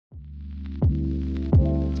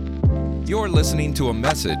You're listening to a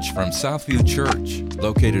message from Southview Church,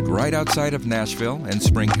 located right outside of Nashville in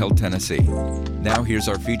Spring Hill, Tennessee. Now here's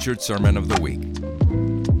our featured sermon of the week.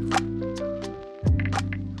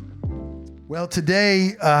 Well,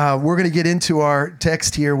 today we're going to get into our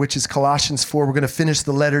text here, which is Colossians 4. We're going to finish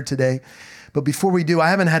the letter today. But before we do,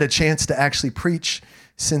 I haven't had a chance to actually preach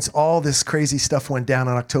since all this crazy stuff went down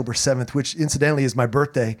on October 7th, which incidentally is my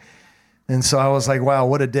birthday. And so I was like, wow,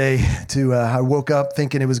 what a day to, I woke up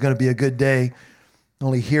thinking it was going to be a good day,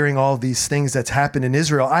 only hearing all these things that's happened in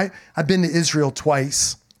Israel. I've been to Israel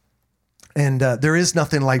twice, and there is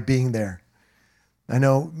nothing like being there. I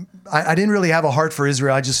know I didn't really have a heart for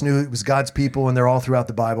Israel. I just knew it was God's people, and they're all throughout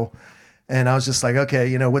the Bible. And I was just like,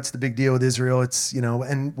 okay, what's the big deal with Israel? It's,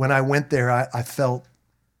 and when I went there, I felt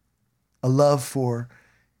a love for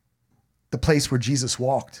the place where Jesus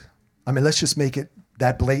walked. I mean, let's just make it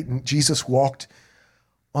that blatant. Jesus walked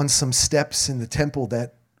on some steps in the temple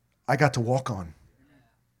that I got to walk on.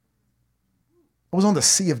 I was on the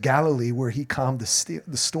Sea of Galilee where he calmed the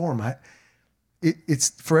storm. It's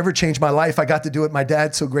forever changed my life. I got to do it. My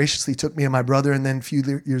dad so graciously took me and my brother, and then a few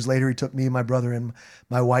years later, he took me and my brother and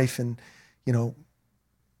my wife. And,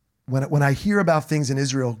 when I hear about things in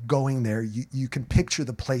Israel going there, you can picture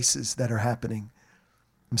the places that are happening.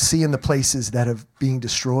 I'm seeing the places that are being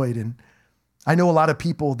destroyed. And I know a lot of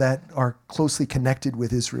people that are closely connected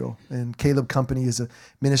with Israel. And Caleb Company is a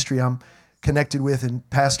ministry I'm connected with, and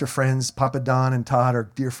pastor friends, Papa Don and Todd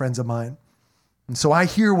are dear friends of mine. And so I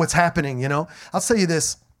hear what's happening, I'll tell you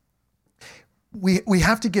this. We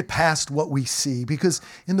have to get past what we see, because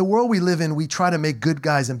in the world we live in, we try to make good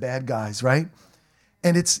guys and bad guys, right?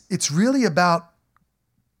 And it's really about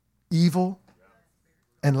evil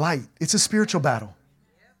and light. It's a spiritual battle.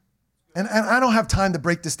 And I don't have time to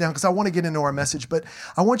break this down because I want to get into our message, but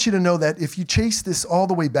I want you to know that if you chase this all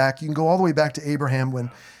the way back, you can go all the way back to Abraham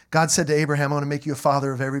when God said to Abraham, I want to make you a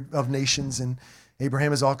father of nations. And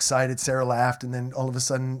Abraham is all excited. Sarah laughed. And then all of a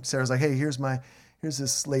sudden, Sarah's like, hey, here's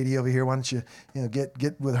this lady over here. Why don't you,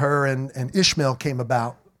 get with her? And Ishmael came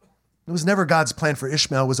about. It was never God's plan for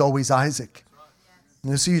Ishmael. It was always Isaac.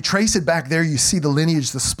 So you trace it back there. You see the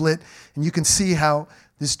lineage, the split, and you can see how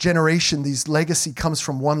this generation, this legacy comes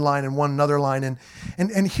from one line and one another line.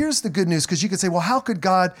 And here's the good news, because you could say, well, how could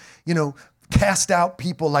God, cast out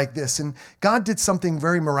people like this? And God did something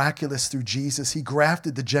very miraculous through Jesus. He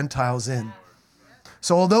grafted the Gentiles in.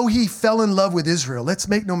 So although he fell in love with Israel, let's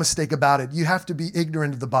make no mistake about it. You have to be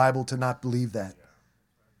ignorant of the Bible to not believe that.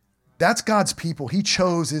 That's God's people. He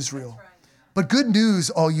chose Israel. But good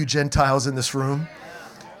news, all you Gentiles in this room.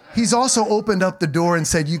 He's also opened up the door and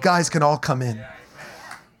said, you guys can all come in.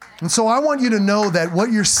 And so I want you to know that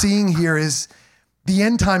what you're seeing here is the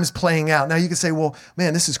end times playing out. Now you can say, well,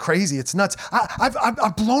 man, this is crazy. It's nuts.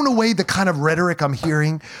 I've blown away the kind of rhetoric I'm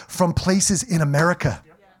hearing from places in America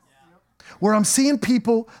where I'm seeing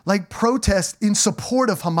people like protest in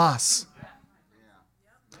support of Hamas.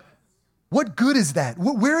 What good is that?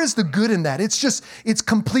 Where is the good in that? It's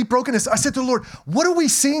complete brokenness. I said to the Lord, what are we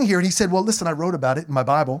seeing here? And he said, well, listen, I wrote about it in my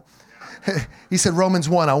Bible. He said, Romans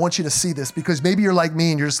 1, I want you to see this, because maybe you're like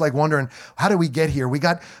me and you're just like wondering, how did we get here? We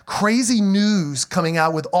got crazy news coming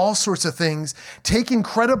out with all sorts of things, taking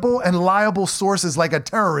credible and liable sources like a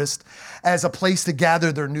terrorist as a place to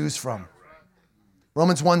gather their news from.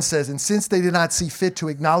 Romans 1 says, and since they did not see fit to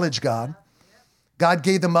acknowledge God, God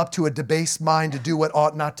gave them up to a debased mind to do what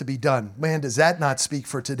ought not to be done. Man, does that not speak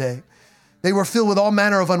for today? They were filled with all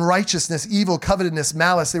manner of unrighteousness, evil, covetousness,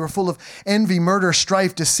 malice. They were full of envy, murder,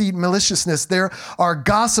 strife, deceit, maliciousness. There are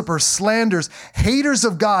gossipers, slanders, haters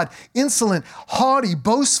of God, insolent, haughty,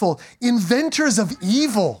 boastful, inventors of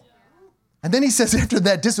evil. And then he says after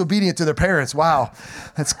that, disobedient to their parents. Wow,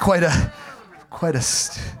 that's quite a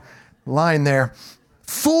line there.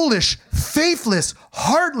 Foolish, faithless,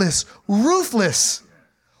 heartless, ruthless.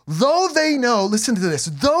 Though they know, listen to this,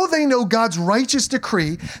 though they know God's righteous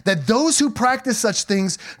decree that those who practice such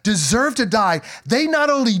things deserve to die, they not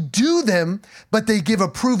only do them, but they give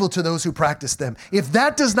approval to those who practice them. If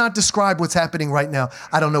that does not describe what's happening right now,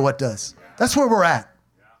 I don't know what does. That's where we're at.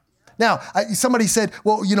 Now, somebody said,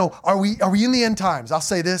 well, are we in the end times? I'll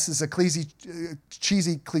say this is a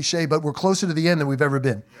cheesy cliche, but we're closer to the end than we've ever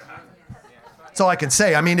been. That's all I can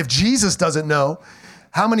say. I mean, if Jesus doesn't know,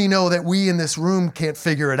 how many know that we in this room can't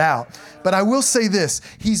figure it out? But I will say this,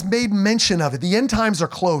 he's made mention of it. The end times are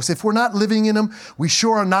close. If we're not living in them, we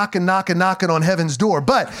sure are knocking on heaven's door.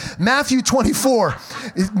 But Matthew 24,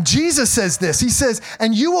 Jesus says this. He says,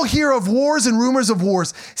 and you will hear of wars and rumors of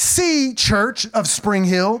wars. See, church of Spring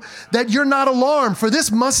Hill, that you're not alarmed, for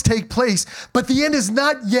this must take place, but the end is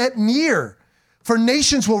not yet near. For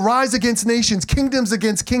nations will rise against nations, kingdoms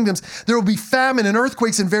against kingdoms. There will be famine and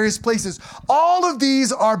earthquakes in various places. All of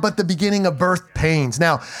these are but the beginning of birth pains.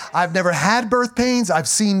 Now, I've never had birth pains. I've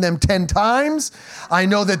seen them 10 times. I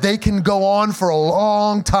know that they can go on for a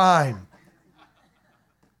long time.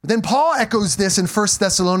 Then Paul echoes this in 1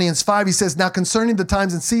 Thessalonians 5. He says, now concerning the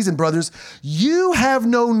times and season, brothers, you have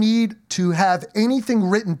no need to have anything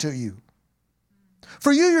written to you.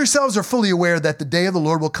 For you yourselves are fully aware that the day of the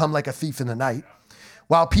Lord will come like a thief in the night.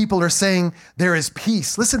 While people are saying there is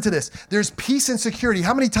peace. Listen to this. There's peace and security.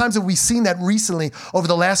 How many times have we seen that recently over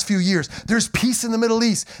the last few years? There's peace in the Middle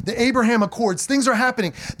East, the Abraham Accords, things are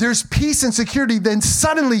happening. There's peace and security. Then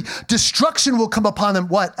suddenly destruction will come upon them.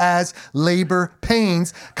 What? As labor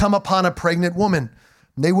pains come upon a pregnant woman.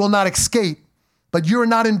 They will not escape. But you are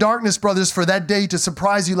not in darkness, brothers, for that day to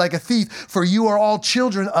surprise you like a thief, for you are all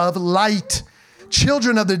children of light.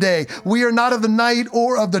 Children of the day. We are not of the night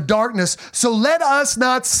or of the darkness. So let us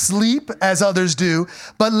not sleep as others do,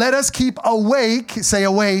 but let us keep awake, say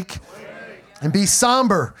awake, and be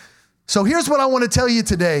somber. So here's what I want to tell you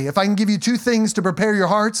today. If I can give you 2 things to prepare your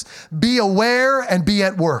hearts, be aware and be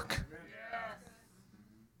at work.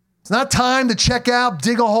 It's not time to check out,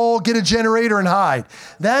 dig a hole, get a generator, and hide.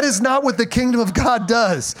 That is not what the kingdom of God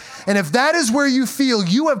does. And if that is where you feel,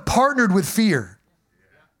 you have partnered with fear.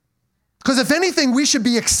 Because if anything, we should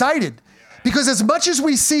be excited. Because as much as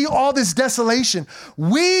we see all this desolation,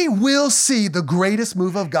 we will see the greatest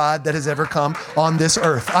move of God that has ever come on this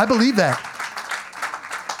earth. I believe that.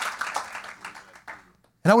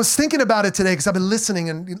 And I was thinking about it today because I've been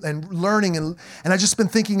listening and learning and I've just been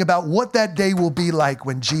thinking about what that day will be like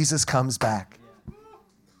when Jesus comes back.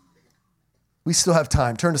 We still have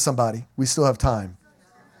time. Turn to somebody. We still have time.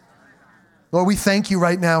 Lord, we thank you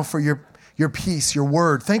right now for your peace, your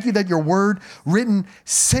word. Thank you that your word written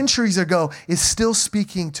centuries ago is still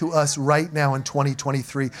speaking to us right now in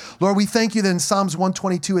 2023. Lord, we thank you that in Psalms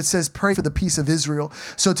 122, it says, pray for the peace of Israel.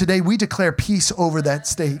 So today we declare peace over that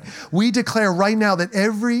state. We declare right now that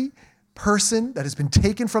every person that has been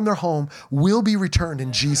taken from their home will be returned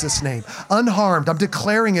in Jesus' name, unharmed. I'm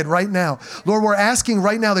declaring it right now. Lord, we're asking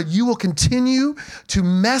right now that you will continue to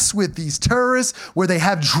mess with these terrorists where they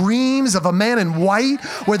have dreams of a man in white,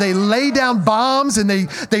 where they lay down bombs and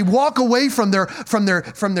they walk away from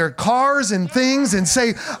their cars and things and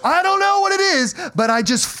say, I don't know what it is, but I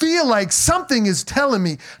just feel like something is telling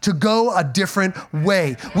me to go a different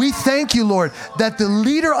way. We thank you, Lord, that the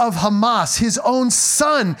leader of Hamas, his own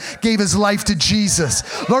son, gave his life to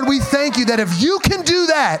Jesus. Lord, we thank you that if you can do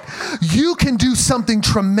that, you can do something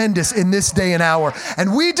tremendous in this day and hour.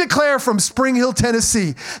 And we declare from Spring Hill,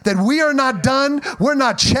 Tennessee, that we are not done. We're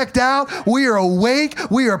not checked out. We are awake.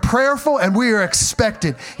 We are prayerful and we are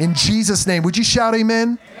expectant in Jesus' name. Would you shout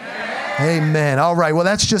amen? Amen. Amen. All right. Well,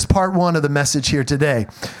 that's just part 1 of the message here today.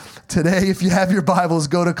 Today, if you have your Bibles,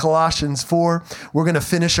 go to Colossians 4. We're going to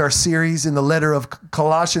finish our series in the letter of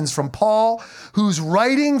Colossians from Paul, who's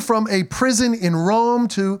writing from a prison in Rome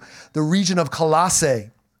to the region of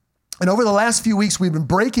Colossae. And over the last few weeks, we've been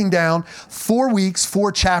breaking down 4 weeks,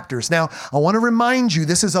 4 chapters. Now, I want to remind you,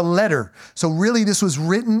 this is a letter. So really, this was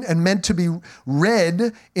written and meant to be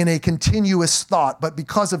read in a continuous thought. But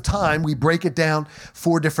because of time, we break it down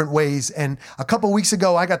 4 different ways. And a couple weeks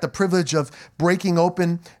ago, I got the privilege of breaking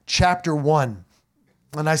open chapter 1.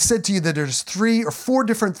 And I said to you that there's 3 or 4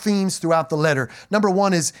 different themes throughout the letter. Number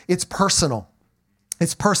 1 is it's personal.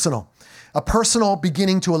 It's personal. A personal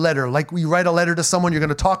beginning to a letter. Like we write a letter to someone, you're going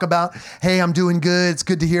to talk about, hey, I'm doing good. It's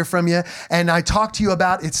good to hear from you. And I talk to you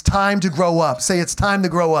about it's time to grow up. Say it's time to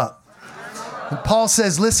grow up. And Paul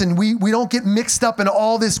says, listen, we don't get mixed up in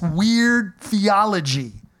all this weird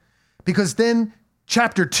theology. Because then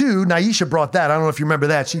chapter 2, Naisha brought that. I don't know if you remember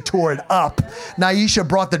that. She tore it up. Naisha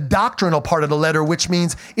brought the doctrinal part of the letter, which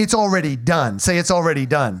means it's already done. Say it's already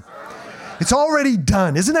done. It's already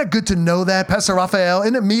done. Isn't that good to know that, Pastor Raphael?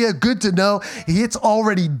 Isn't it, Mia, good to know it's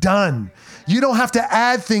already done? You don't have to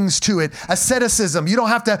add things to it. Asceticism. You don't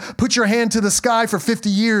have to put your hand to the sky for 50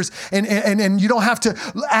 years and you don't have to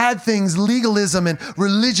add things, legalism and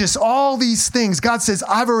religious, all these things. God says,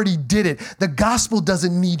 I've already did it. The gospel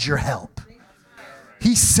doesn't need your help.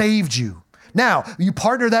 He saved you. Now, you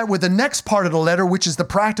partner that with the next part of the letter, which is the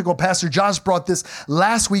practical. Pastor Josh brought this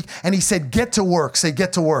last week and he said, get to work. Say,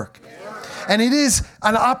 get to work. And it is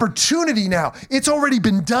an opportunity now. It's already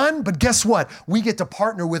been done, but guess what? We get to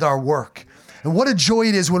partner with our work. And what a joy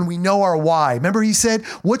it is when we know our why. Remember he said,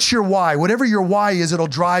 what's your why? Whatever your why is, it'll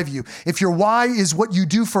drive you. If your why is what you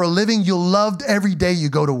do for a living, you'll love every day you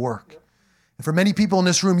go to work. For many people in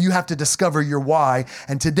this room, you have to discover your why.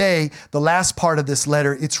 And today, the last part of this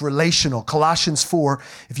letter, it's relational. Colossians 4,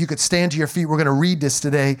 if you could stand to your feet, we're going to read this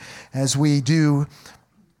today as we do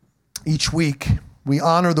each week. We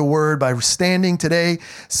honor the word by standing today.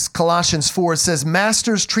 Colossians 4 says,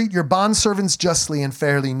 "Masters, treat your bondservants justly and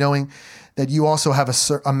fairly, knowing that you also have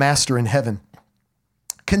a master in heaven.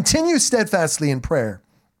 Continue steadfastly in prayer,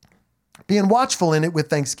 being watchful in it with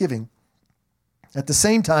thanksgiving. At the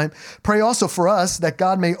same time, pray also for us that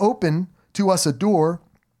God may open to us a door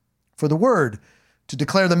for the word to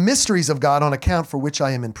declare the mysteries of God, on account for which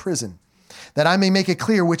I am in prison, that I may make it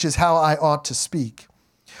clear which is how I ought to speak.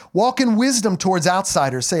 Walk in wisdom towards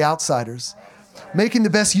outsiders," say outsiders, "making the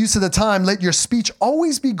best use of the time. Let your speech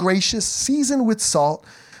always be gracious, seasoned with salt,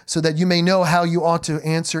 so that you may know how you ought to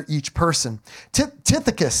answer each person.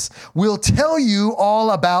 Tychicus will tell you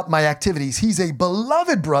all about my activities. He's a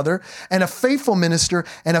beloved brother and a faithful minister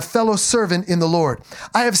and a fellow servant in the Lord.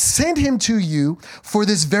 I have sent him to you for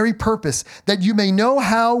this very purpose, that you may know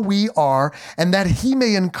how we are and that he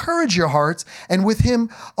may encourage your hearts, and with him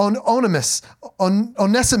Onesimus,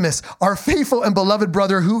 our faithful and beloved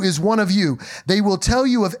brother who is one of you. They will tell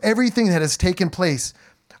you of everything that has taken place.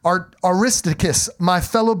 Aristarchus, my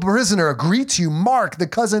fellow prisoner, greets you. Mark, the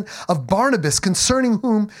cousin of Barnabas, concerning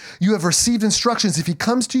whom you have received instructions. If he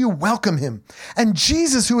comes to you, welcome him. And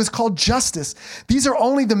Jesus, who is called Justice. These are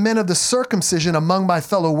only the men of the circumcision among my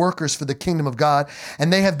fellow workers for the kingdom of God,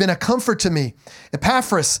 and they have been a comfort to me.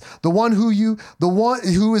 Epaphras, the one who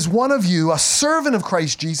is one of you, a servant of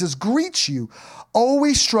Christ Jesus, greets you,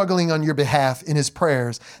 always struggling on your behalf in his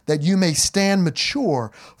prayers, that you may stand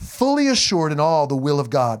mature, fully assured in all the will of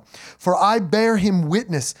God. For I bear him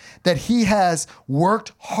witness that he has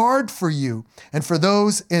worked hard for you and for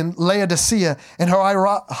those in Laodicea and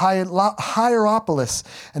Hierapolis.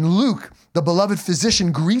 And Luke, the beloved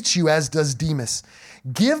physician, greets you, as does Demas.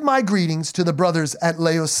 Give my greetings to the brothers at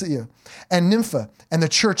Laodicea and Nympha and the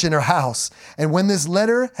church in her house. And when this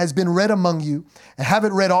letter has been read among you, and have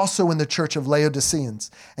it read also in the church of Laodiceans,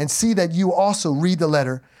 and see that you also read the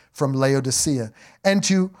letter from Laodicea. And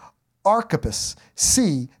to Archippus,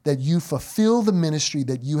 see that you fulfill the ministry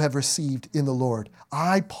that you have received in the Lord.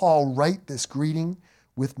 I, Paul, write this greeting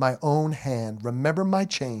with my own hand. Remember my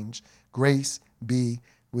change. Grace be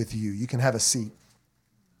with you." You can have a seat.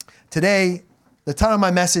 Today, the title of my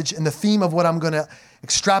message and the theme of what I'm going to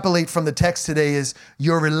extrapolate from the text today is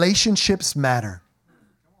your relationships matter.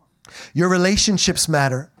 Your relationships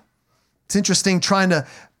matter. It's interesting trying to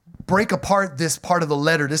break apart this part of the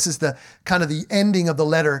letter. This is the kind of the ending of the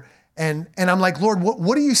letter. And I'm like, Lord,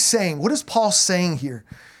 what are you saying? What is Paul saying here?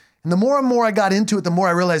 And the more and more I got into it, the more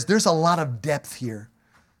I realized there's a lot of depth here.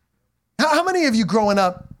 How many of you growing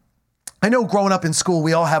up, I know growing up in school,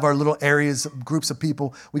 we all have our little areas, groups of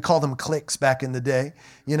people. We call them cliques back in the day.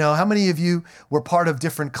 You know, how many of you were part of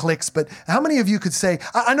different cliques? But how many of you could say,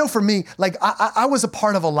 I know for me, like I was a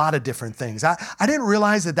part of a lot of different things. I didn't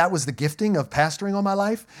realize that was the gifting of pastoring all my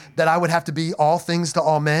life, that I would have to be all things to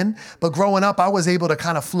all men. But growing up, I was able to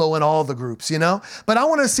kind of flow in all the groups, you know? But I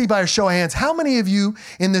want to see by a show of hands, how many of you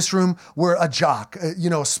in this room were a jock, a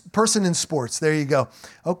person in sports? There you go.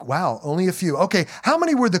 Oh, wow, only a few. Okay, how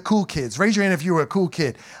many were the cool kids? Raise your hand if you were a cool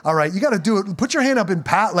kid. All right, you got to do it. Put your hand up and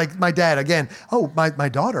pat, like my dad again. Oh, my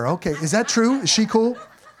daughter. Okay, is that true? Is she cool?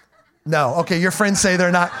 No. Okay, your friends say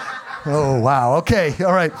they're not. Oh, wow. Okay,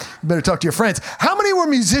 all right. You better talk to your friends. How many were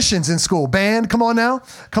musicians in school? Band? Come on now.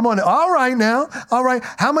 Come on. All right now. All right.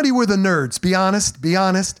 How many were the nerds? Be honest. Be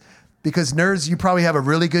honest. Because nerds, you probably have a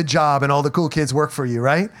really good job and all the cool kids work for you,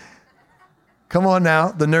 right? Come on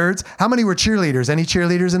now, the nerds. How many were cheerleaders? Any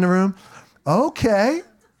cheerleaders in the room? Okay.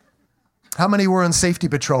 How many were on safety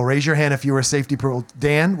patrol? Raise your hand if you were safety patrol.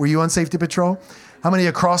 Dan, were you on safety patrol? How many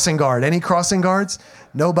are crossing guard? Any crossing guards?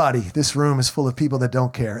 Nobody. This room is full of people that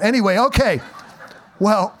don't care. Anyway, okay.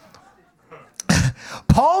 Well,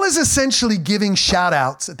 Paul is essentially giving shout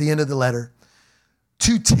outs at the end of the letter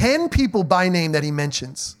to 10 people by name that he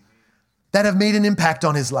mentions that have made an impact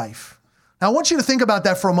on his life. Now, I want you to think about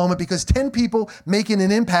that for a moment, because 10 people making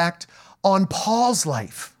an impact on Paul's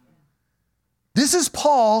life. This is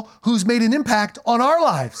Paul who's made an impact on our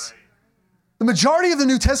lives. The majority of the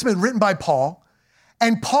New Testament written by Paul,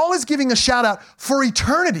 and Paul is giving a shout out for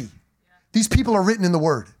eternity. These people are written in the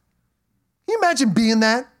Word. Can you imagine being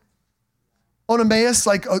that? On Emmaus,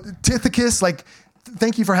 like Tychicus, like,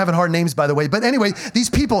 thank you for having hard names, by the way. But anyway, these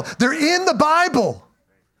people, they're in the Bible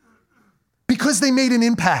because they made an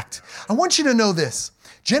impact. I want you to know this.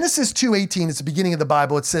 Genesis 2:18, it's the beginning of the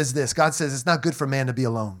Bible. It says this. God says it's not good for man to be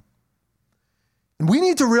alone. And we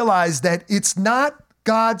need to realize that it's not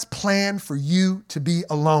God's plan for you to be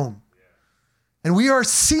alone. And we are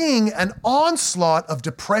seeing an onslaught of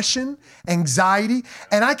depression, anxiety,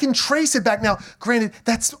 and I can trace it back. Now, granted,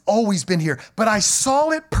 that's always been here, but I saw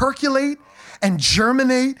it percolate and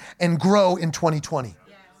germinate and grow in 2020.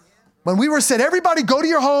 When we were said, everybody go to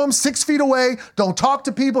your home 6 feet away, don't talk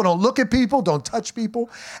to people, don't look at people, don't touch people.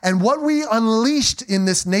 And what we unleashed in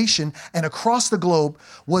this nation and across the globe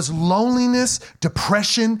was loneliness,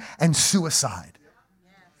 depression, and suicide.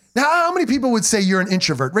 Now, how many people would say you're an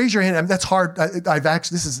introvert? Raise your hand. I mean, that's hard.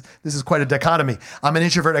 This is quite a dichotomy. I'm an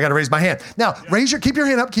introvert. I got to raise my hand. Now, keep your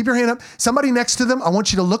hand up. Keep your hand up. Somebody next to them, I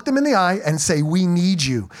want you to look them in the eye and say, we need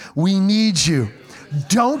you. We need you.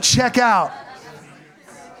 Don't check out.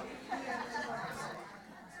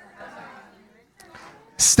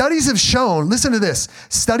 Studies have shown, listen to this.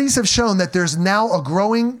 Studies have shown that there's now a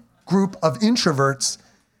growing group of introverts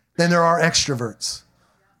than there are extroverts.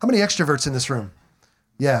 How many extroverts in this room?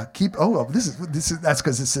 Yeah, that's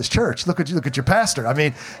because it's this church. Look at your pastor. I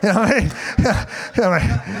mean,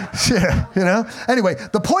 Anyway,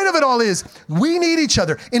 the point of it all is we need each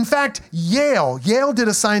other. In fact, Yale did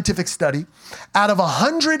a scientific study. Out of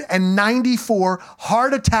 194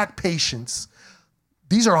 heart attack patients,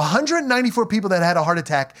 these are 194 people that had a heart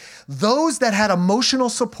attack. Those that had emotional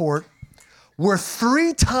support were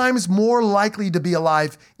 3 times more likely to be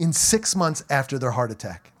alive in 6 months after their heart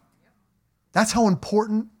attack. That's how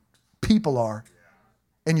important people are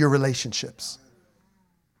in your relationships.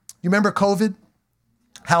 You remember COVID?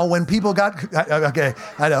 How when people got, okay,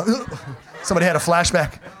 I know. Somebody had a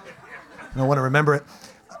flashback. I don't want to remember it.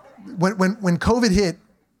 When COVID hit,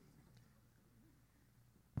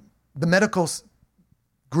 the medical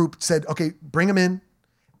group said, okay, bring them in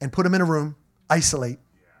and put them in a room, isolate.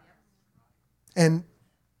 And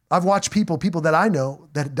I've watched people that I know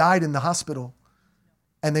that died in the hospital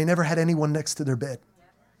and they never had anyone next to their bed.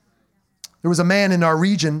 There was a man in our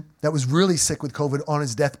region that was really sick with COVID on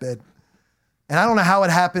his deathbed. And I don't know how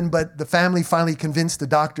it happened, but the family finally convinced the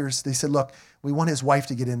doctors. They said, look, we want his wife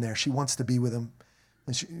to get in there. She wants to be with him.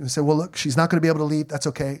 And she said, well, look, she's not going to be able to leave. That's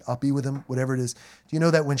okay. I'll be with him, whatever it is. Do you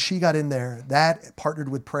know that when she got in there, that partnered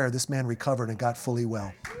with prayer, this man recovered and got fully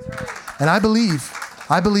well. And I believe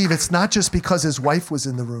it's not just because his wife was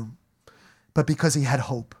in the room, but because he had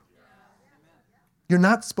hope. You're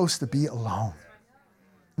not supposed to be alone.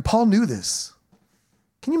 And Paul knew this.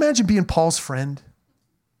 Can you imagine being Paul's friend?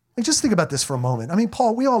 And just think about this for a moment. I mean,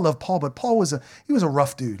 Paul, we all love Paul, but Paul was a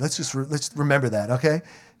rough dude. Let's remember that, okay?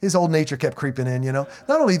 His old nature kept creeping in, Not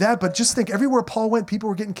only that, but just think everywhere Paul went, people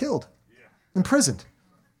were getting killed, imprisoned.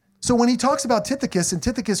 So when he talks about Tychicus, and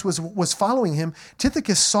Tychicus was following him,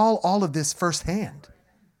 Tychicus saw all of this firsthand.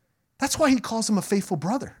 That's why he calls him a faithful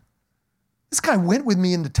brother. This guy went with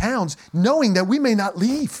me into towns knowing that we may not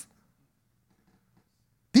leave.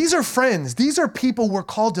 These are friends. These are people we're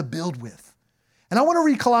called to build with. And I want to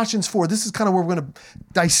read Colossians 4. This is kind of where we're going to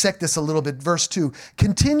dissect this a little bit. Verse 2,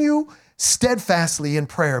 continue steadfastly in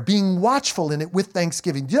prayer, being watchful in it with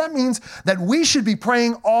thanksgiving. That means that we should be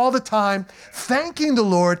praying all the time, thanking the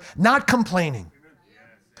Lord, not complaining.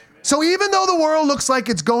 So even though the world looks like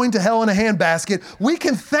it's going to hell in a handbasket, we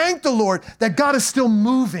can thank the Lord that God is still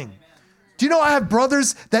moving. Do you know I have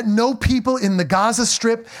brothers that know people in the Gaza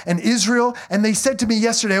Strip and Israel? And they said to me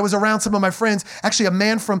yesterday, I was around some of my friends, actually a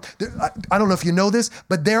man from, I don't know if you know this,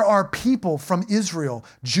 but there are people from Israel,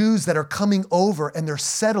 Jews that are coming over and they're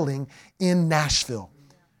settling in Nashville.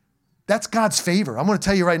 That's God's favor. I'm going to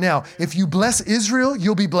tell you right now, if you bless Israel,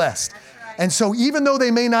 you'll be blessed. And so even though they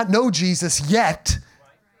may not know Jesus yet,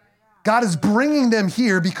 God is bringing them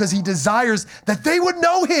here because he desires that they would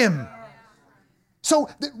know him. So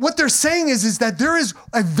what they're saying is that there is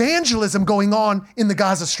evangelism going on in the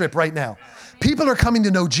Gaza Strip right now. People are coming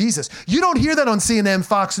to know Jesus. You don't hear that on CNN,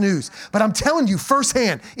 Fox News, but I'm telling you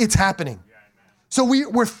firsthand, it's happening. So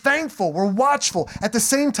we're thankful, we're watchful. At the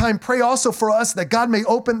same time, pray also for us that God may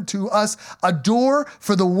open to us a door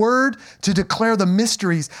for the word to declare the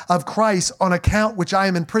mysteries of Christ on account which I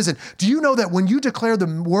am in prison. Do you know that when you declare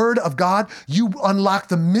the word of God, you unlock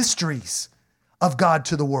the mysteries of God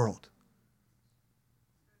to the world?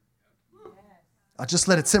 I'll just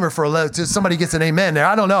let it simmer for a little till somebody gets an amen there.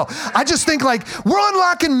 I don't know. I just think like we're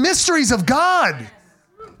unlocking mysteries of God.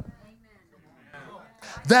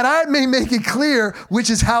 That I may make it clear,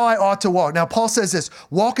 which is how I ought to walk. Now, Paul says this,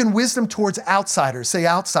 walk in wisdom towards outsiders. Say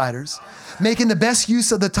outsiders. Making the best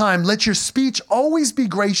use of the time. Let your speech always be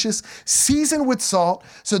gracious, seasoned with salt,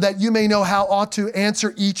 so that you may know how ought to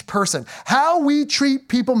answer each person. How we treat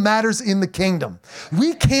people matters in the kingdom.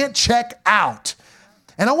 We can't check out.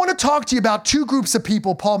 And I want to talk to you about two groups of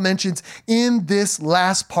people Paul mentions in this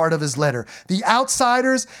last part of his letter, the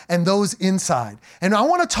outsiders and those inside. And I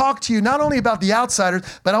want to talk to you not only about the outsiders,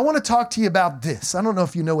 but I want to talk to you about this. I don't know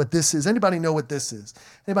if you know what this is. Anybody know what this is?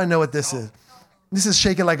 Anybody know what this is? This is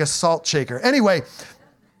shaking like a salt shaker. Anyway,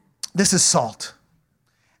 this is salt.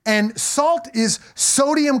 And salt is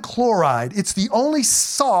sodium chloride. It's the only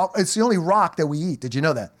salt, it's the only rock that we eat. Did you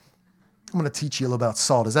know that? I'm going to teach you a little about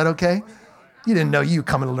salt. Is that okay? You didn't know you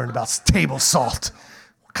coming to learn about table salt.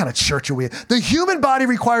 What kind of church are we in? The human body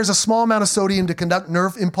requires a small amount of sodium to conduct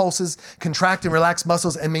nerve impulses, contract and relax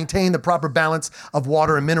muscles, and maintain the proper balance of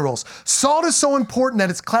water and minerals. Salt is so important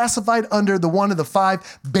that it's classified under one of the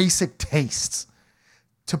 5 basic tastes.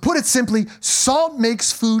 To put it simply, salt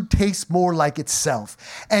makes food taste more like itself,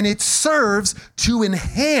 and it serves to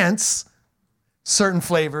enhance certain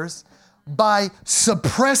flavors by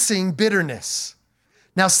suppressing bitterness.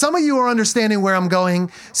 Now, some of you are understanding where I'm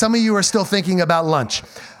going. Some of you are still thinking about lunch.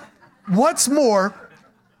 What's more,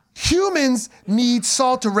 humans need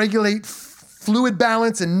salt to regulate fluid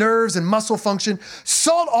balance and nerves and muscle function.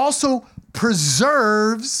 Salt also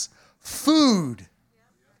preserves food.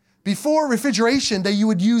 Before refrigeration, you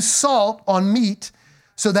would use salt on meat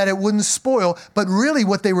so that it wouldn't spoil. But really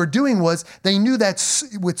what they were doing was they knew that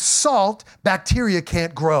with salt, bacteria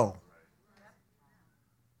can't grow.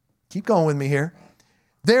 Keep going with me here.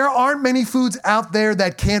 There aren't many foods out there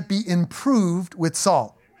that can't be improved with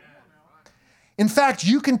salt. In fact,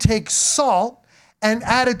 you can take salt and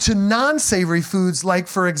add it to non-savory foods like,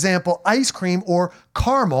 for example, ice cream or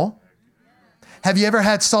caramel. Have you ever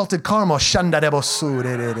had salted caramel?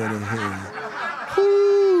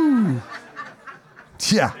 Woo.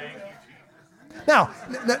 Yeah. Now,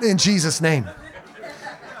 in Jesus' name.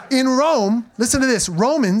 In Rome, listen to this,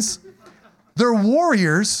 Romans, their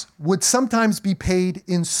warriors would sometimes be paid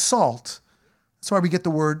in salt. That's why we get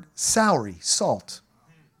the word salary, salt.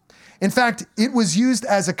 In fact, it was used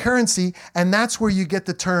as a currency, and that's where you get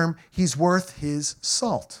the term, he's worth his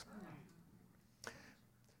salt.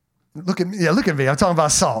 Look at me. I'm talking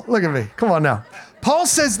about salt. Look at me. Come on now. Paul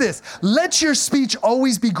says this, let your speech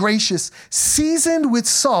always be gracious, seasoned with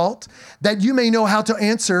salt, that you may know how to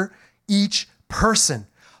answer each person.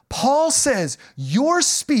 Paul says your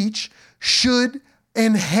speech should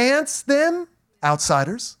enhance them,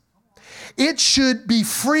 outsiders. It should be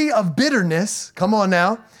free of bitterness. Come on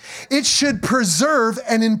now. It should preserve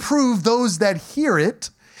and improve those that hear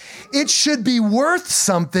it. It should be worth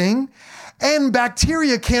something, and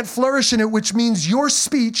bacteria can't flourish in it, which means your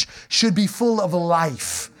speech should be full of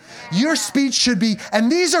life. Your speech should be, and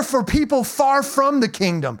these are for people far from the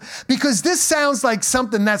kingdom, because this sounds like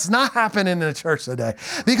something that's not happening in the church today.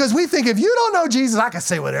 Because we think if you don't know Jesus, I can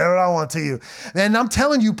say whatever I want to you. And I'm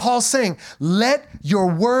telling you, Paul's saying, let your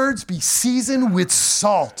words be seasoned with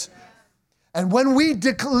salt. And when we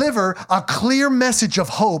deliver a clear message of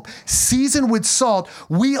hope, seasoned with salt,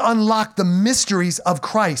 we unlock the mysteries of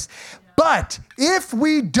Christ. But if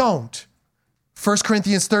we don't, 1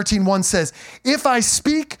 Corinthians 13:1 says, if I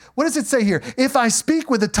speak, what does it say here? If I speak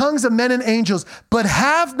with the tongues of men and angels, but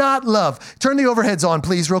have not love. Turn the overheads on,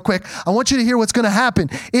 please, real quick. I want you to hear what's going to happen.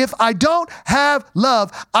 If I don't have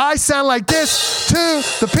love, I sound like this to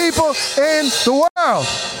the people in the world.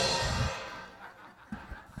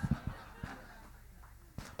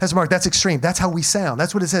 Pastor Mark, that's extreme. That's how we sound.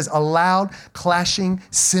 That's what it says, a loud, clashing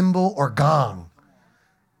cymbal or gong.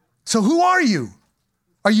 So who are you?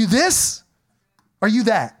 Are you this? Are you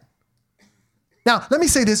that? Now, let me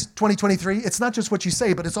say this, 2023, it's not just what you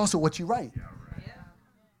say, but it's also what you write.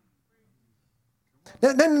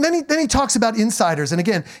 Then he talks about insiders. And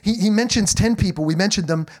again, he mentions 10 people. We mentioned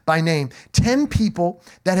them by name. 10 people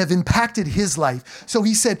that have impacted his life. So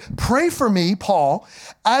he said, pray for me, Paul,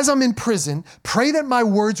 as I'm in prison. Pray that my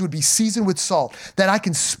words would be seasoned with salt, that I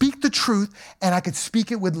can speak the truth and I can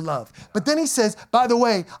speak it with love. But then he says, by the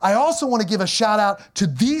way, I also want to give a shout out to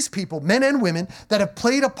these people, men and women, that have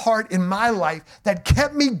played a part in my life that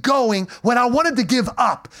kept me going when I wanted to give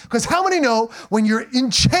up. Because how many know when you're in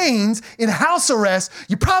chains, in house arrest,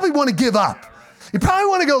 you probably want to give up. You probably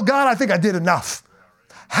want to go, God, I think I did enough.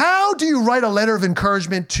 How do you write a letter of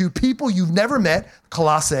encouragement to people you've never met,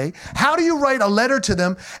 Colossae? How do you write a letter to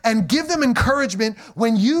them and give them encouragement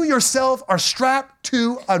when you yourself are strapped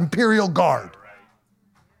to an imperial guard?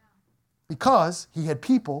 Because he had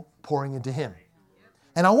people pouring into him.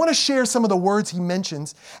 And I want to share some of the words he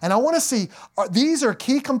mentions, and I want to see, these are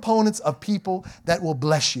key components of people that will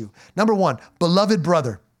bless you. Number one, beloved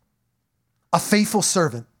brother, a faithful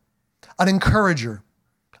servant, an encourager,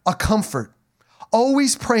 a comfort,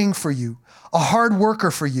 always praying for you, a hard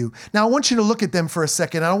worker for you. Now, I want you to look at them for a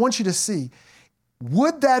second, and I want you to see,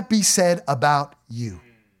 would that be said about you?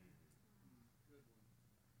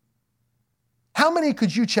 How many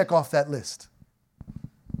could you check off that list?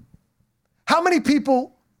 How many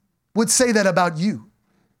people would say that about you?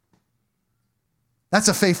 That's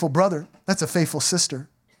a faithful brother. That's a faithful sister.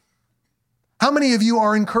 How many of you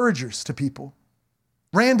are encouragers to people?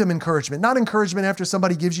 Random encouragement, not encouragement after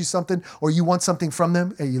somebody gives you something or you want something from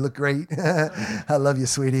them. Hey, you look great. I love you,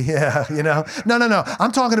 sweetie. Yeah, No.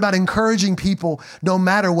 I'm talking about encouraging people no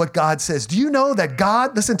matter what God says. Do you know that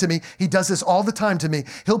God, listen to me, he does this all the time to me.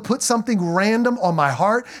 He'll put something random on my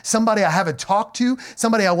heart, somebody I haven't talked to,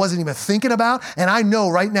 somebody I wasn't even thinking about. And I know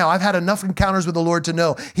right now, I've had enough encounters with the Lord to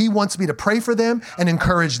know he wants me to pray for them and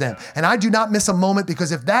encourage them. And I do not miss a moment,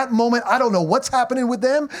 because if that moment, I don't know what's happening with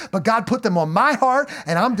them, but God put them on my heart,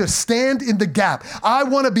 and I'm to stand in the gap. I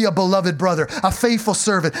want to be a beloved brother, a faithful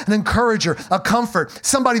servant, an encourager, a comfort,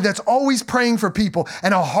 somebody that's always praying for people,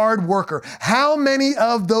 and a hard worker. How many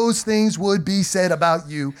of those things would be said about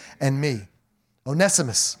you and me?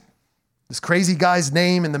 Onesimus, this crazy guy's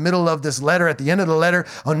name in the middle of this letter, at the end of the letter,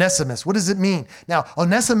 Onesimus. What does it mean? Now,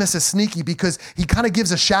 Onesimus is sneaky because he kind of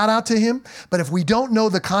gives a shout out to him, but if we don't know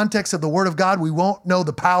the context of the word of God, we won't know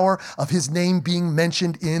the power of his name being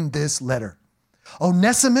mentioned in this letter.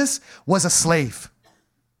 Onesimus was a slave.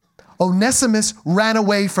 Onesimus ran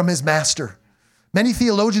away from his master. Many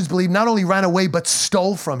theologians believe not only ran away, but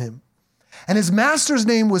stole from him. And his master's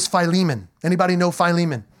name was Philemon. Anybody know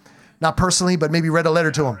Philemon? Not personally, but maybe read a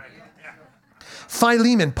letter to him.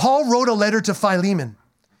 Philemon. Paul wrote a letter to Philemon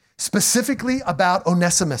specifically about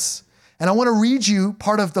Onesimus. And I want to read you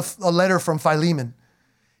part of a letter from Philemon.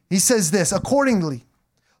 He says this: accordingly,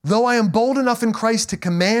 though I am bold enough in Christ to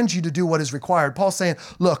command you to do what is required. Paul's saying,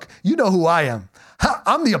 look, you know who I am.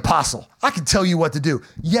 I'm the apostle. I can tell you what to do.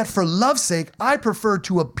 Yet for love's sake, I prefer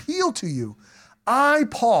to appeal to you. I,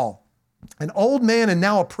 Paul, an old man and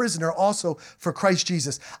now a prisoner also for Christ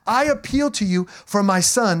Jesus, I appeal to you for my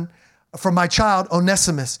son, for my child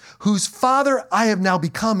Onesimus, whose father I have now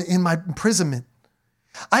become in my imprisonment.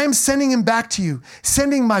 I am sending him back to you,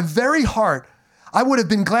 sending my very heart. I would have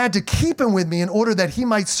been glad to keep him with me in order that he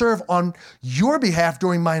might serve on your behalf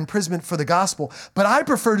during my imprisonment for the gospel. But I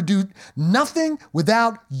prefer to do nothing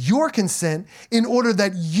without your consent, in order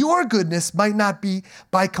that your goodness might not be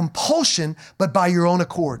by compulsion, but by your own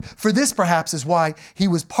accord. For this perhaps is why he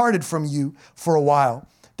was parted from you for a while,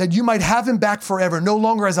 that you might have him back forever, no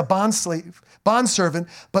longer as a bondservant,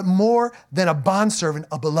 but more than a bondservant,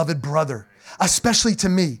 a beloved brother, especially to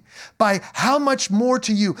me. By how much more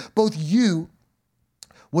to you, both you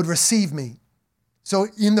would receive me. So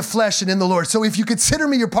in the flesh and in the Lord. So if you consider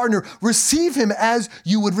me your partner, receive him as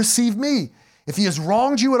you would receive me. If he has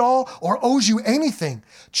wronged you at all or owes you anything,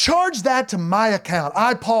 charge that to my account.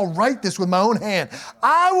 I, Paul, write this with my own hand.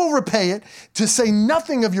 I will repay it, to say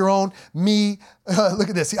nothing of your own me. Look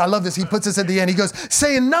at this. I love this. He puts this at the end. He goes,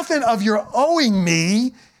 saying nothing of your owing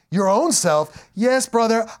me, your own self. Yes,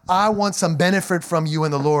 brother, I want some benefit from you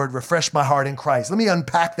in the Lord. Refresh my heart in Christ. Let me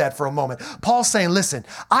unpack that for a moment. Paul's saying, listen,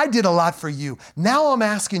 I did a lot for you. Now I'm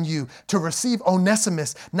asking you to receive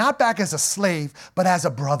Onesimus, not back as a slave, but as a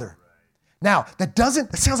brother. Now, it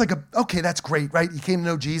sounds like okay, that's great, right? You came to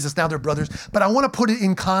know Jesus, now they're brothers. But I want to put it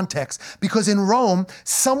in context, because in Rome,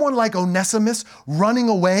 someone like Onesimus running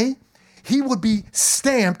away, he would be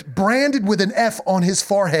stamped, branded with an F on his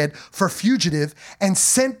forehead for fugitive, and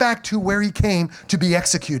sent back to where he came to be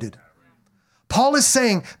executed. Paul is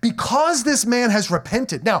saying, because this man has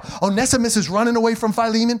repented. Now, Onesimus is running away from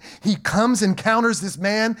Philemon. He comes, encounters this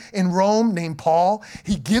man in Rome named Paul.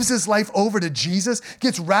 He gives his life over to Jesus,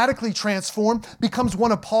 gets radically transformed, becomes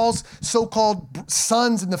one of Paul's so-called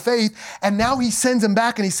sons in the faith. And now he sends him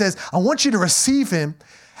back and he says, I want you to receive him.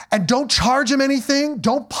 And don't charge him anything.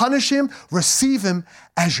 Don't punish him. Receive him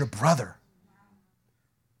as your brother.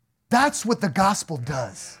 That's what the gospel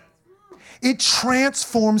does. It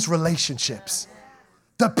transforms relationships.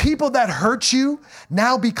 The people that hurt you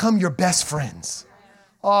now become your best friends.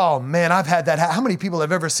 Oh man, I've had that. How many people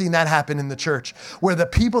have ever seen that happen in the church? Where the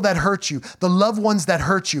people that hurt you, the loved ones that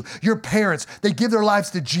hurt you, your parents, they give their lives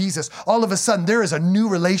to Jesus. All of a sudden, there is a new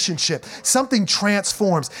relationship. Something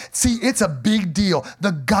transforms. See, it's a big deal.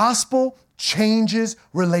 The gospel changes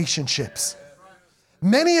relationships.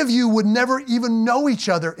 Many of you would never even know each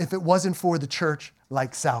other if it wasn't for the church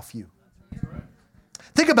like Southview.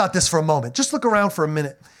 Think about this for a moment. Just look around for a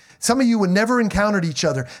minute. Some of you would never encountered each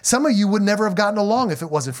other. Some of you would never have gotten along if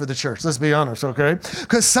it wasn't for the church. Let's be honest, okay?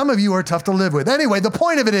 Because some of you are tough to live with. Anyway, the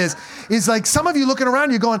point of it is like some of you looking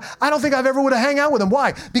around, you're going, I don't think I've ever would have hang out with them.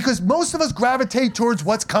 Why? Because most of us gravitate towards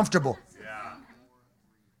what's comfortable.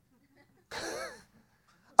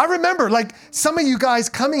 I remember like some of you guys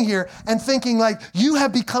coming here and thinking like you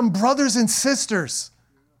have become brothers and sisters.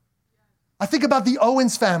 I think about the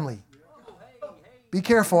Owens family. Be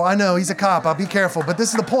careful. I know he's a cop. I'll be careful. But this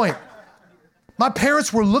is the point. My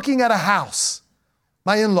parents were looking at a house,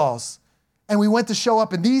 my in-laws, and we went to show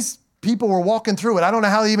up and these people were walking through it. I don't know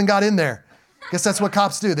how they even got in there. Guess that's what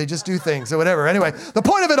cops do. They just do things or whatever. Anyway, the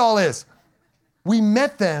point of it all is we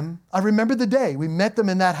met them. I remember the day we met them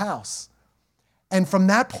in that house. And from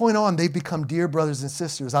that point on, they've become dear brothers and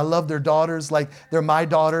sisters. I love their daughters like they're my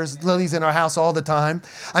daughters. Lily's in our house all the time.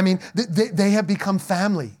 I mean, they have become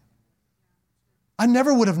family. I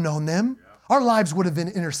never would have known them. Our lives would have been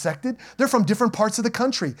intersected. They're from different parts of the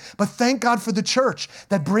country. But thank God for the church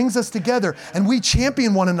that brings us together and we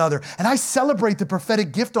champion one another. And I celebrate the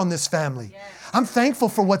prophetic gift on this family. I'm thankful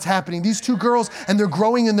for what's happening. These two girls, and they're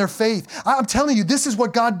growing in their faith. I'm telling you, this is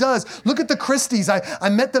what God does. Look at the Christies. I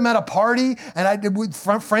met them at a party, and I did with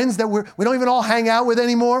friends that we don't even all hang out with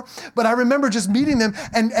anymore. But I remember just meeting them,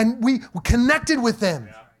 and we connected with them.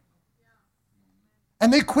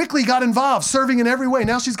 And they quickly got involved, serving in every way.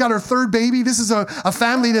 Now she's got her third baby. This is a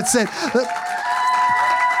family that said,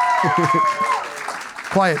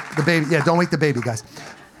 quiet, the baby. Yeah, don't wake the baby, guys.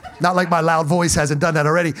 Not like my loud voice hasn't done that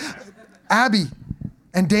already. Abby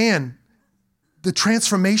and Dan, the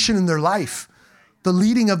transformation in their life, the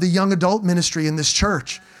leading of the young adult ministry in this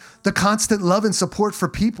church, the constant love and support for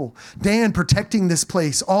people, Dan protecting this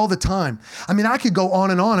place all the time. I mean, I could go on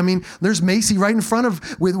and on. I mean, there's Macy right in front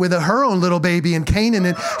of, with her own little baby and Canaan.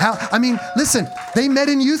 And listen, they met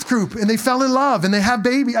in youth group and they fell in love and they have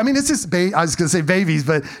baby. I mean, it's just, I was going to say babies,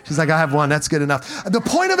 but she's like, I have one. That's good enough. The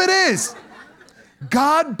point of it is,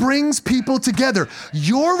 God brings people together.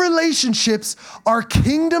 Your relationships are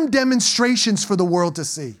kingdom demonstrations for the world to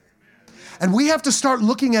see. And we have to start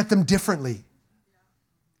looking at them differently.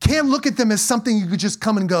 Can't look at them as something you could just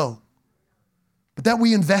come and go, but that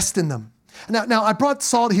we invest in them. Now I brought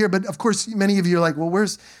salt here, but of course, many of you are like, well,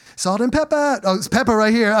 where's salt and pepper? Oh, it's pepper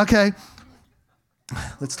right here. Okay.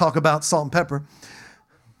 Let's talk about salt and pepper.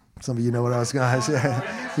 Some of you know what I was going to say.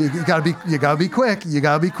 You gotta be quick. You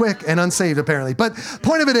gotta be quick and unsaved apparently. But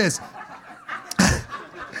point of it is,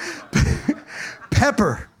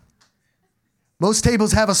 pepper. Most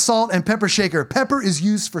tables have a salt and pepper shaker. Pepper is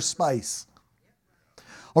used for spice.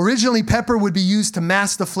 Originally, pepper would be used to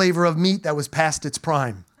mask the flavor of meat that was past its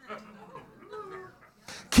prime.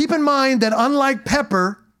 Keep in mind that unlike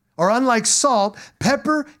pepper or unlike salt,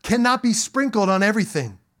 pepper cannot be sprinkled on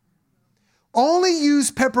everything. Only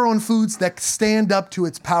use pepper on foods that stand up to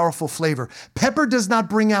its powerful flavor. Pepper does not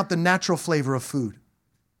bring out the natural flavor of food.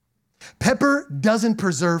 Pepper doesn't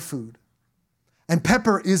preserve food. And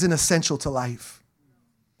pepper isn't essential to life.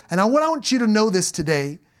 And I want you to know this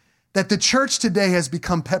today, that the church today has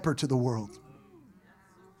become pepper to the world.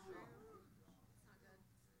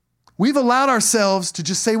 We've allowed ourselves to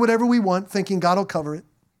just say whatever we want, thinking God will cover it.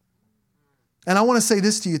 And I want to say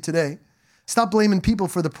this to you today. Stop blaming people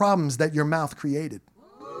for the problems that your mouth created.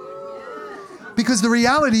 Because the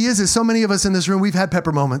reality is so many of us in this room, we've had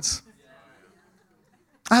pepper moments.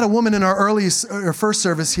 I had a woman in our first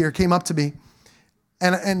service here came up to me,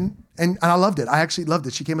 and I loved it. I actually loved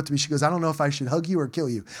it. She came up to me. She goes, I don't know if I should hug you or kill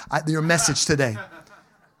you. Your message today.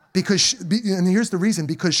 And here's the reason.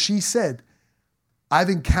 Because she said, I've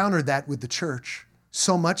encountered that with the church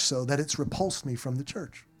so much so that it's repulsed me from the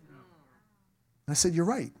church. And I said, you're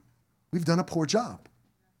right. We've done a poor job.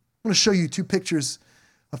 I'm going to show you two pictures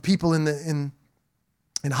of people in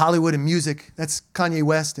Hollywood and music. That's Kanye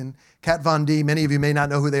West and Kat Von D. Many of you may not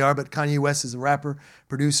know who they are, but Kanye West is a rapper,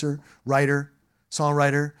 producer, writer,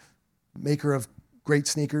 songwriter, maker of great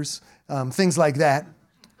sneakers, things like that.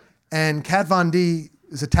 And Kat Von D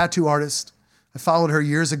is a tattoo artist. I followed her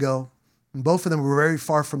years ago, and both of them were very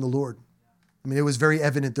far from the Lord. I mean, it was very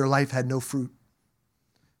evident their life had no fruit.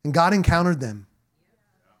 And God encountered them.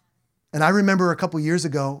 And I remember a couple years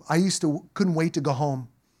ago, I couldn't wait to go home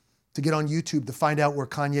to get on YouTube to find out where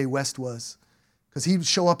Kanye West was. Because he'd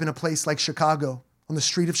show up in a place like Chicago, on the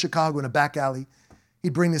street of Chicago in a back alley.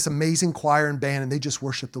 He'd bring this amazing choir and band, and they just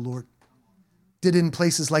worshiped the Lord. Did it in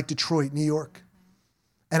places like Detroit, New York.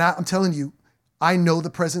 And I'm telling you, I know the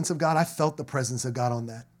presence of God. I felt the presence of God on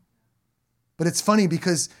that. But it's funny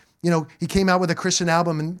because, he came out with a Christian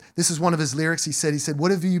album, and this is one of his lyrics. He said,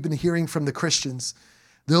 what have you been hearing from the Christians?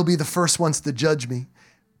 They'll be the first ones to judge me,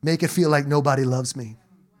 make it feel like nobody loves me.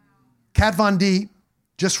 Kat Von D,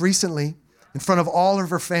 just recently, in front of all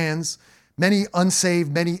of her fans, many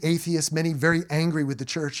unsaved, many atheists, many very angry with the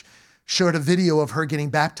church, showed a video of her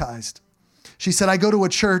getting baptized. She said, I go to a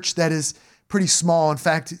church that is pretty small. In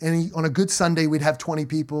fact, on a good Sunday, we'd have 20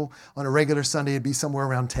 people. On a regular Sunday, it'd be somewhere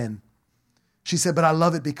around 10. She said, but I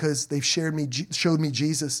love it because they've showed me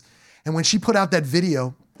Jesus. And when she put out that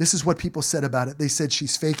video, this is what people said about it. They said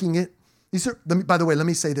she's faking it. By the way, let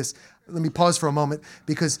me say this. Let me pause for a moment,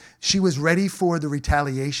 because she was ready for the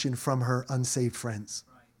retaliation from her unsaved friends.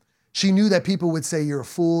 She knew that people would say, you're a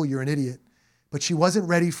fool, you're an idiot. But she wasn't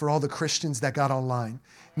ready for all the Christians that got online.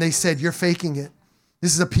 And they said, you're faking it.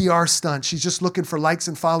 This is a PR stunt. She's just looking for likes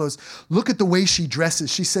and follows. Look at the way she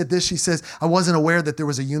dresses. She said this. She says, I wasn't aware that there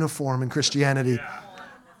was a uniform in Christianity.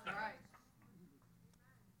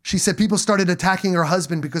 She said people started attacking her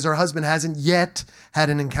husband because her husband hasn't yet had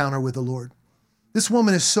an encounter with the Lord. This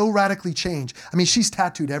woman is so radically changed. I mean, she's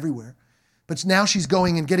tattooed everywhere. But now she's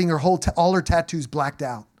going and getting all her tattoos blacked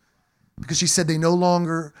out because she said they no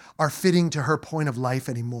longer are fitting to her point of life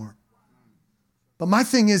anymore. But my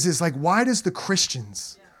thing is like, why do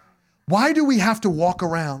we have to walk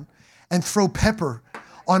around and throw pepper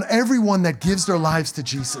on everyone that gives their lives to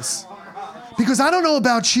Jesus? Because I don't know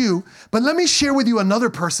about you, but let me share with you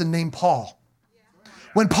another person named Paul.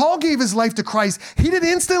 When Paul gave his life to Christ, he didn't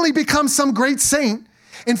instantly become some great saint.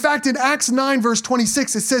 In fact, in Acts 9, verse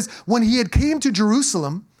 26, it says, when he had came to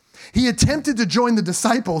Jerusalem, he attempted to join the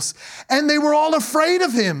disciples, and they were all afraid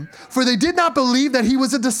of him, for they did not believe that he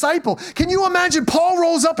was a disciple. Can you imagine Paul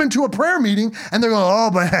rolls up into a prayer meeting, and they're going,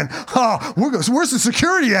 oh man, where's the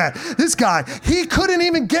security at? This guy, he couldn't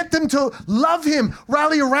even get them to love him,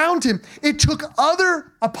 rally around him. It took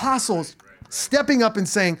other apostles stepping up and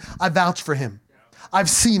saying, I vouch for him. I've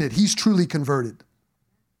seen it. He's truly converted.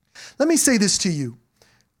 Let me say this to you.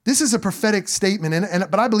 This is a prophetic statement,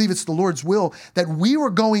 but I believe it's the Lord's will that we were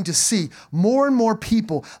going to see more and more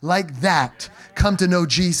people like that come to know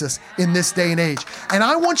Jesus in this day and age. And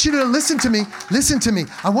I want you to listen to me.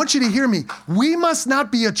 I want you to hear me. We must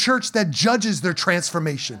not be a church that judges their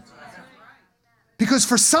transformation. Because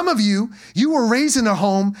for some of you, you were raised in a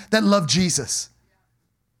home that loved Jesus.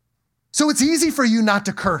 So it's easy for you not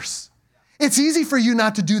to curse. It's easy for you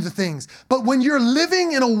not to do the things. But when you're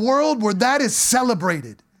living in a world where that is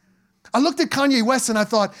celebrated, I looked at Kanye West and I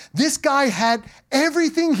thought, this guy had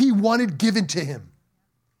everything he wanted given to him.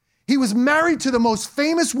 He was married to the most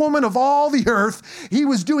famous woman of all the earth. He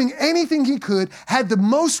was doing anything he could, had the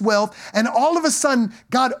most wealth, and all of a sudden,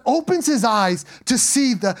 God opens his eyes to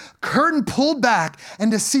see the curtain pulled back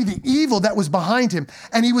and to see the evil that was behind him.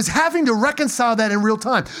 And he was having to reconcile that in real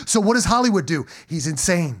time. So what does Hollywood do? He's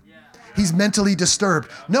insane. He's mentally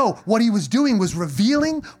disturbed. No, what he was doing was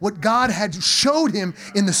revealing what God had showed him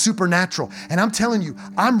in the supernatural. And I'm telling you,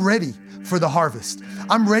 I'm ready for the harvest.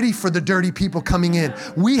 I'm ready for the dirty people coming in.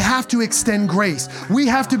 We have to extend grace. We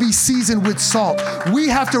have to be seasoned with salt. We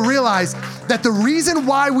have to realize that the reason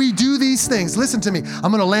why we do these things, listen to me,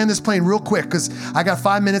 I'm gonna land this plane real quick because I got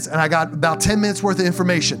 5 minutes and I got about 10 minutes worth of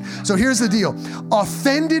information. So here's the deal.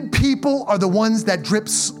 Offended people are the ones that drip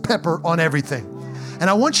pepper on everything. And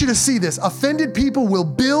I want you to see this. Offended people will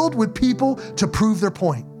build with people to prove their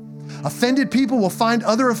point. Offended people will find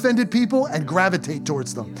other offended people and gravitate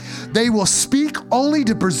towards them. They will speak only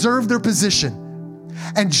to preserve their position.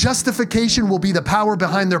 And justification will be the power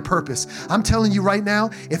behind their purpose. I'm telling you right now,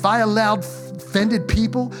 if I allowed offended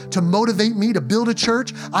people to motivate me to build a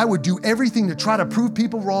church, I would do everything to try to prove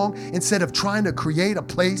people wrong instead of trying to create a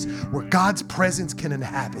place where God's presence can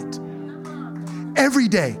inhabit. Every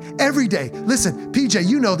day. Listen, PJ,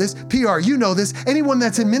 you know this. PR, you know this. Anyone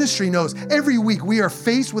that's in ministry knows. Every week we are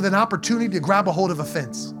faced with an opportunity to grab a hold of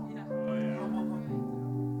offense.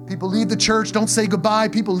 People leave the church, don't say goodbye.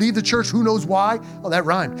 People leave the church, who knows why? Oh, that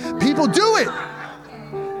rhymed. People do it.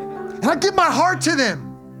 And I give my heart to them.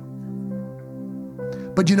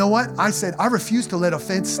 But you know what? I said, I refuse to let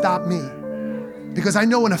offense stop me. Because I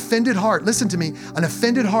know an offended heart, listen to me, an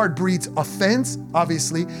offended heart breeds offense,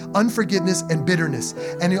 obviously, unforgiveness, and bitterness.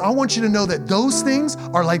 And I want you to know that those things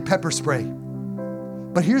are like pepper spray.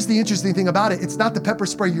 But here's the interesting thing about it. It's not the pepper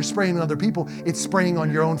spray you're spraying on other people, it's spraying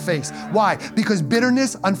on your own face. Why? Because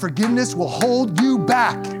bitterness, unforgiveness will hold you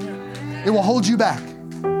back. It will hold you back.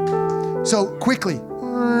 So quickly,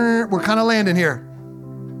 we're kind of landing here.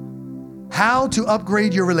 How to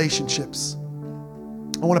upgrade your relationships.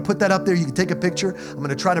 I want to put that up there. You can take a picture. I'm going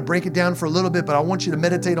to try to break it down for a little bit, but I want you to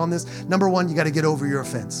meditate on this. Number one, you got to get over your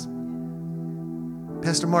offense.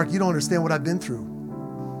 Pastor Mark, you don't understand what I've been through.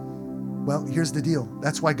 Well, here's the deal.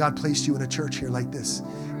 That's why God placed you in a church here like this.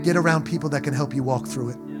 Get around people that can help you walk through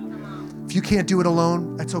it. If you can't do it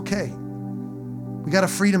alone, that's okay. We got a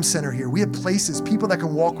freedom center here. We have places, people that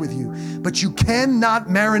can walk with you, but you cannot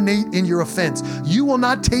marinate in your offense. You will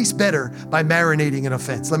not taste better by marinating an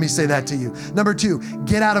offense. Let me say that to you. Number 2,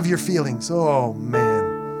 get out of your feelings. Oh man.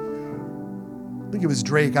 I think it was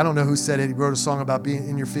Drake. I don't know who said it. He wrote a song about being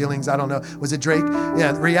in your feelings. I don't know. Was it Drake?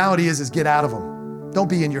 Yeah, the reality is get out of them. Don't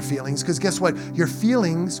be in your feelings, because guess what? Your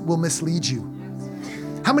feelings will mislead you.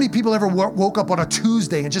 How many people ever woke up on a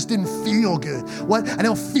Tuesday and just didn't feel good? What? I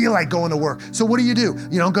don't feel like going to work. So what do?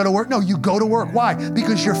 You don't go to work? No, you go to work. Why?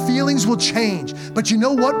 Because your feelings will change. But you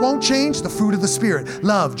know what won't change? The fruit of the Spirit.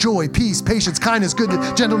 Love, joy, peace, patience, kindness,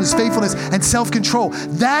 goodness, gentleness, faithfulness, and self-control.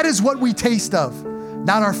 That is what we taste of,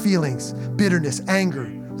 not our feelings. Bitterness, anger,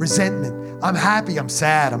 resentment. I'm happy, I'm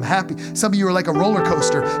sad, I'm happy. Some of you are like a roller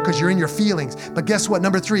coaster because you're in your feelings. But guess what?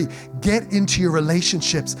 Number 3, get into your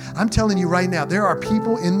relationships. I'm telling you right now, there are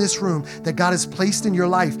people in this room that God has placed in your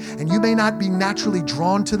life, and you may not be naturally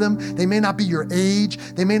drawn to them. They may not be your age.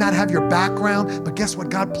 They may not have your background. But guess what?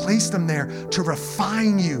 God placed them there to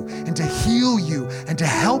refine you and to heal you and to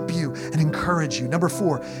help you and encourage you. Number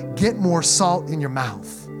 4, get more salt in your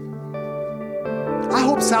mouth. I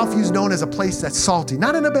hope Southview is known as a place that's salty.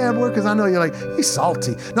 Not in a bad word, because I know you're like, he's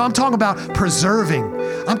salty. No, I'm talking about preserving.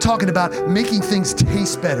 I'm talking about making things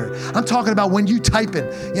taste better. I'm talking about when you typing,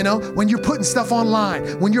 when you're putting stuff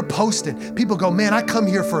online, when you're posting, people go, man, I come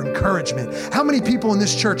here for encouragement. How many people in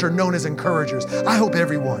this church are known as encouragers? I hope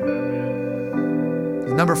everyone.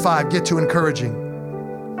 And number 5, get to encouraging.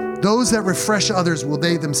 Those that refresh others will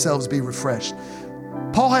they themselves be refreshed.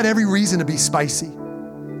 Paul had every reason to be spicy.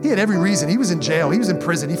 He had every reason. He was in jail. He was in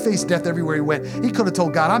prison. He faced death everywhere he went. He could have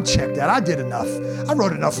told God, I'm checked out. I did enough. I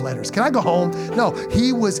wrote enough letters. Can I go home? No,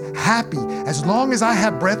 he was happy. As long as I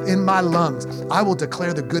have breath in my lungs, I will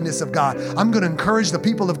declare the goodness of God. I'm going to encourage the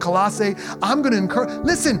people of Colossae. I'm going to encourage.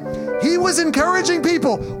 Listen, he was encouraging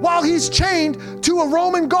people while he's chained to a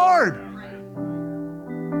Roman guard.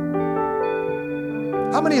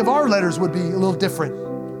 How many of our letters would be a little different?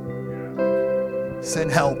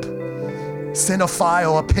 Send help. Send a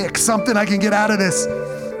file, a pic, something I can get out of this.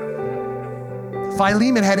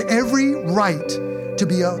 Philemon had every right to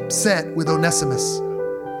be upset with Onesimus.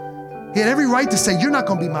 He had every right to say, you're not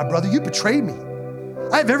going to be my brother. You betrayed me.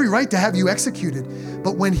 I have every right to have you executed.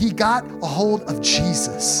 But when he got a hold of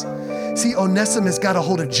Jesus, see, Onesimus got a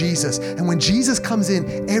hold of Jesus. And when Jesus comes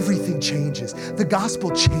in, everything changes. The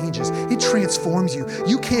gospel changes. It transforms you.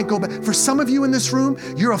 You can't go back. For some of you in this room,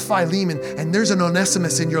 you're a Philemon, and there's an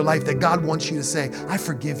Onesimus in your life that God wants you to say, I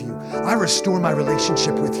forgive you. I restore my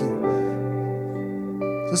relationship with you.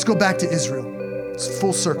 Let's go back to Israel. It's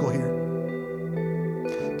full circle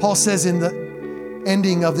here. Paul says in the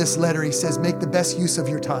ending of this letter, he says, make the best use of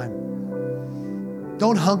your time.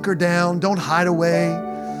 Don't hunker down. Don't hide away.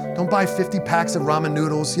 Don't buy 50 packs of ramen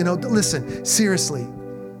noodles. Listen, seriously,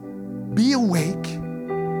 be awake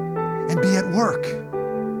and be at work.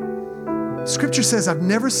 Scripture says, I've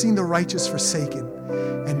never seen the righteous forsaken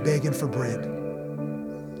and begging for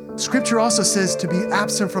bread. Scripture also says to be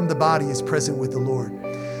absent from the body is present with the Lord.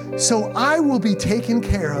 So I will be taken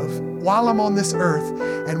care of while I'm on this earth.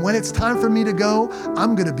 And when it's time for me to go,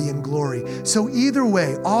 I'm going to be in glory. So either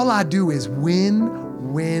way, all I do is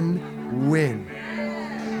win, win, win.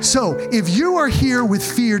 So if you are here with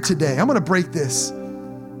fear today, I'm going to break this.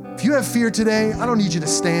 If you have fear today, I don't need you to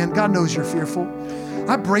stand. God knows you're fearful.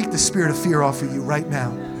 I break the spirit of fear off of you right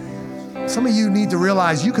now. Some of you need to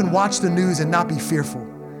realize you can watch the news and not be fearful.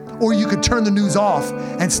 Or you could turn the news off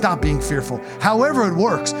and stop being fearful. However it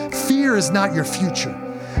works, fear is not your future.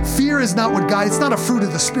 Fear is not what God, it's not a fruit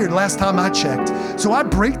of the Spirit last time I checked. So I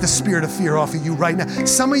break the spirit of fear off of you right now.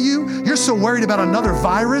 Some of you, you're so worried about another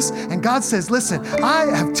virus, and God says, listen, I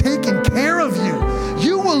have taken care of you.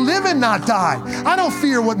 You will live and not die. I don't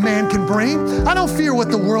fear what man can bring. I don't fear what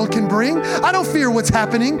the world can bring. I don't fear what's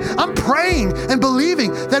happening. I'm praying and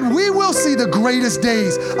believing that we will see the greatest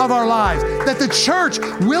days of our lives, that the church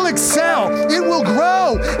will excel, it will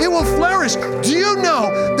grow, it will flourish. Do you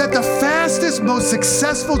know that the fastest, most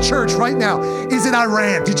successful church right now is in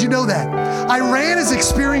Iran? Did you know that? Iran is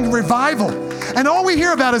experiencing revival. And all we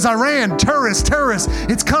hear about is Iran, terrorists,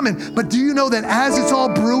 it's coming. But do you know that as it's all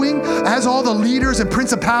brewing, as all the leaders and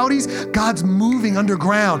principalities, God's moving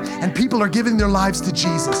underground and people are giving their lives to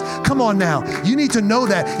Jesus. Come on now. You need to know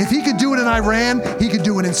that if he could do it in Iran, he could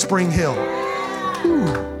do it in Spring Hill.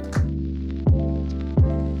 Ooh.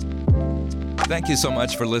 Thank you so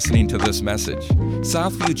much for listening to this message.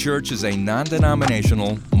 Southview Church is a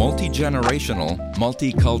non-denominational, multi-generational,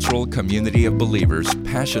 multicultural community of believers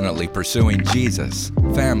passionately pursuing Jesus,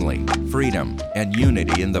 family, freedom, and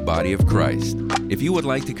unity in the body of Christ. If you would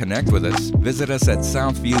like to connect with us, visit us at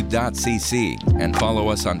southview.cc and follow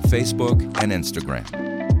us on Facebook and Instagram.